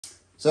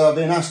So I've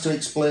been asked to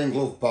explain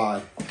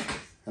GlovePie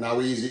and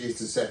how easy it is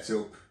to set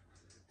up.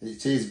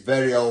 It is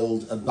very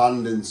old,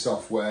 abandoned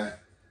software,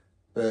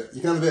 but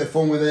you can have a bit of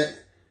fun with it.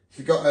 If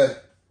you've got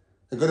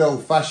a good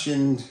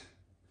old-fashioned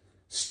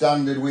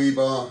standard Wii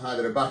bar,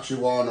 either a battery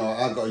one or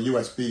I've got a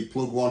USB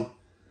plug one,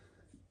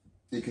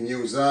 you can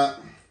use that.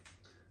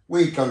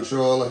 Wii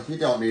controller, you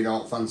don't need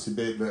all fancy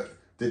bit, but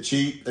they're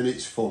cheap and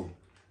it's fun.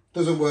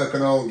 Doesn't work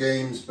on all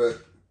games, but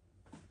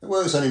it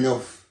works on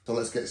enough. So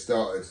let's get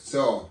started.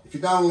 So if you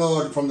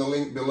download from the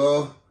link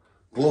below,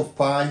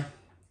 GlovePie,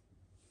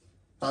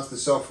 that's the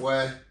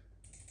software.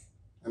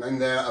 And in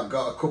there I've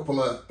got a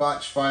couple of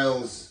batch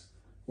files.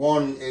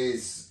 One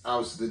is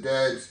House of the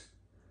Dead,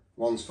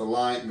 one's for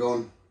Light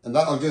Gun. And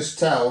that'll just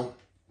tell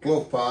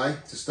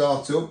GlovePie to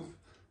start up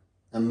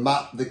and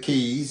map the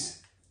keys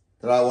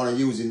that I want to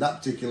use in that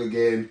particular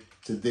game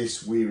to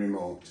this Wii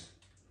remote.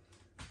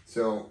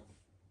 So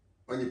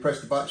when you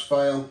press the batch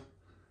file,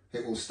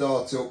 it will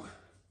start up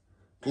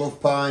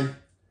GlovePie,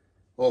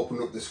 open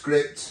up the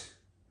script,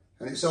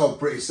 and it's all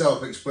pretty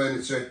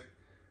self-explanatory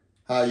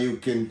how you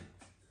can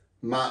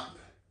map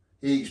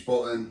each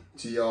button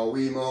to your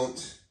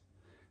Wiimote.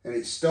 And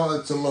it's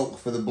started to look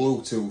for the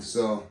Bluetooth,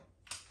 so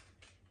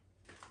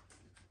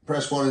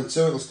press 1 and 2,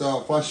 it'll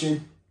start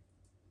flashing.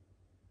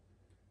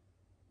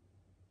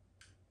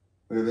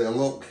 With a bit of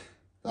luck,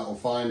 that'll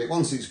find it.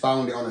 Once it's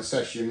found it on a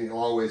session,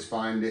 it'll always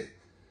find it.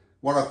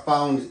 What I've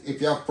found,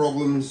 if you have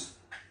problems,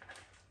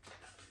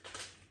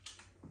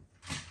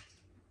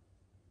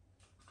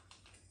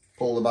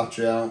 pull the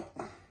battery out,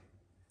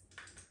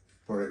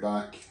 put it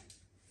back,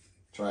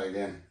 try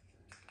again.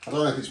 I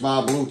don't know if it's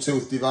my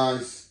Bluetooth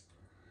device,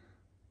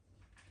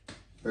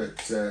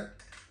 but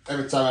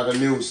every time I have a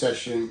new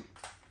session,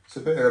 it's a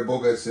bit of a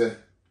bugger to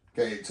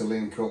get it to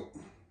link up.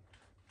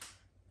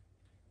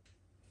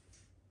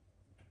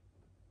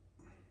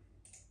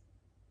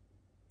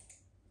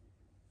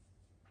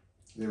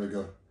 There we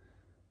go.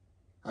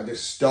 I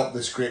just stopped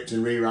the script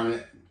and reran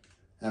it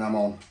and I'm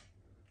on.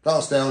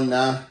 That'll stay on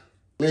now.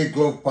 Leave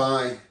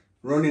GlovePie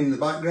running in the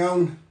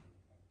background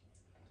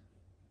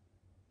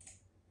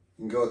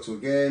and go to a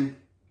game.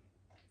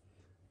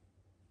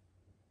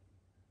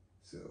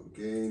 So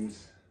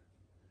games.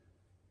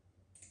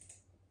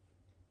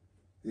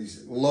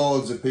 There's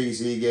loads of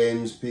PC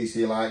games,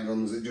 PC light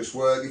guns that just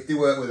work. If they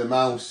work with a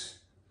mouse,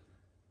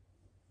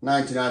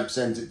 99%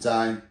 of the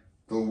time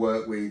they'll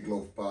work with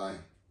GlovePie.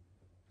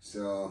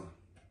 So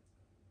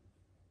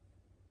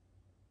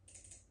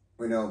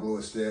we know Blue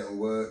Estate will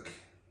work.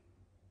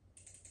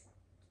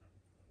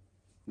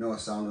 No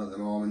sound at the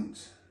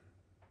moment.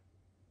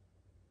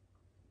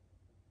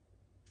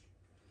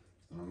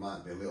 I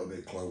might be a little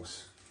bit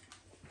close.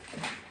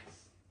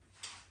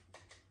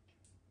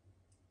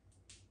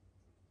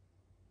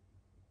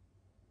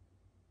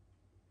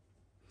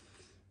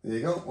 There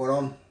you go, we're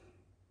on.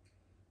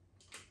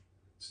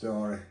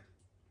 Story.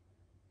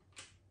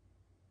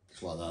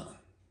 Just like that.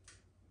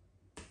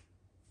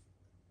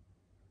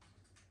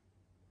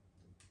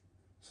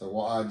 So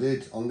what I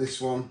did on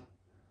this one,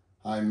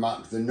 I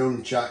mapped the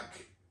nunchuck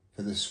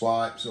for the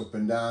swipes up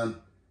and down.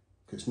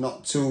 It's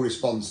not too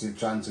responsive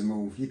trying to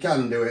move. You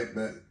can do it,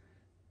 but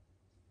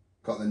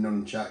got the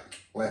nunchuck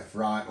left,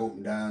 right, up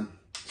and down,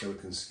 so we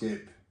can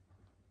skip,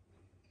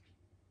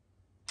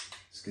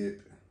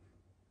 skip,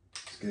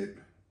 skip,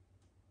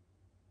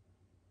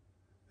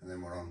 and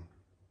then we're on.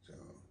 So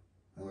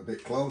I'm a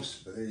bit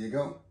close, but there you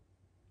go.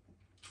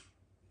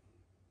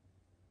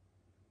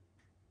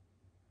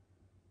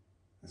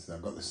 So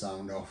I've got the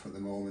sound off at the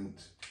moment.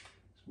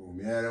 Just move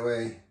my hair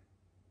away,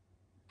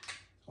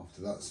 off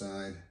to that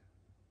side.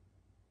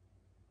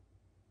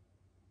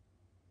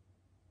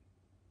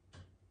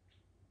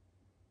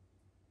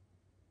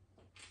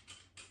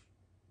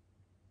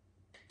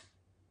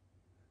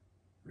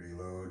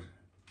 Reload.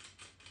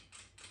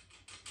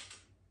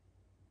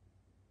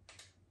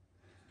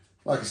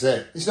 Like I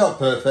say, it's not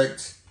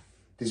perfect.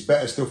 There's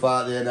better stuff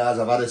out there now.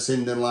 I've had a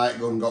Sinden light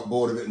gun, got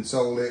bored of it and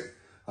sold it.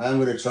 I am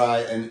going to try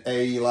an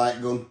A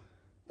light gun.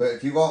 But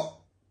if you've got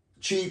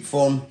cheap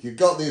fun, you've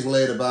got these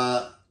laid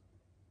about,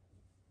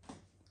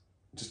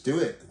 just do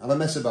it. Have a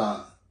mess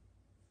about.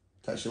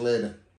 Catch you later.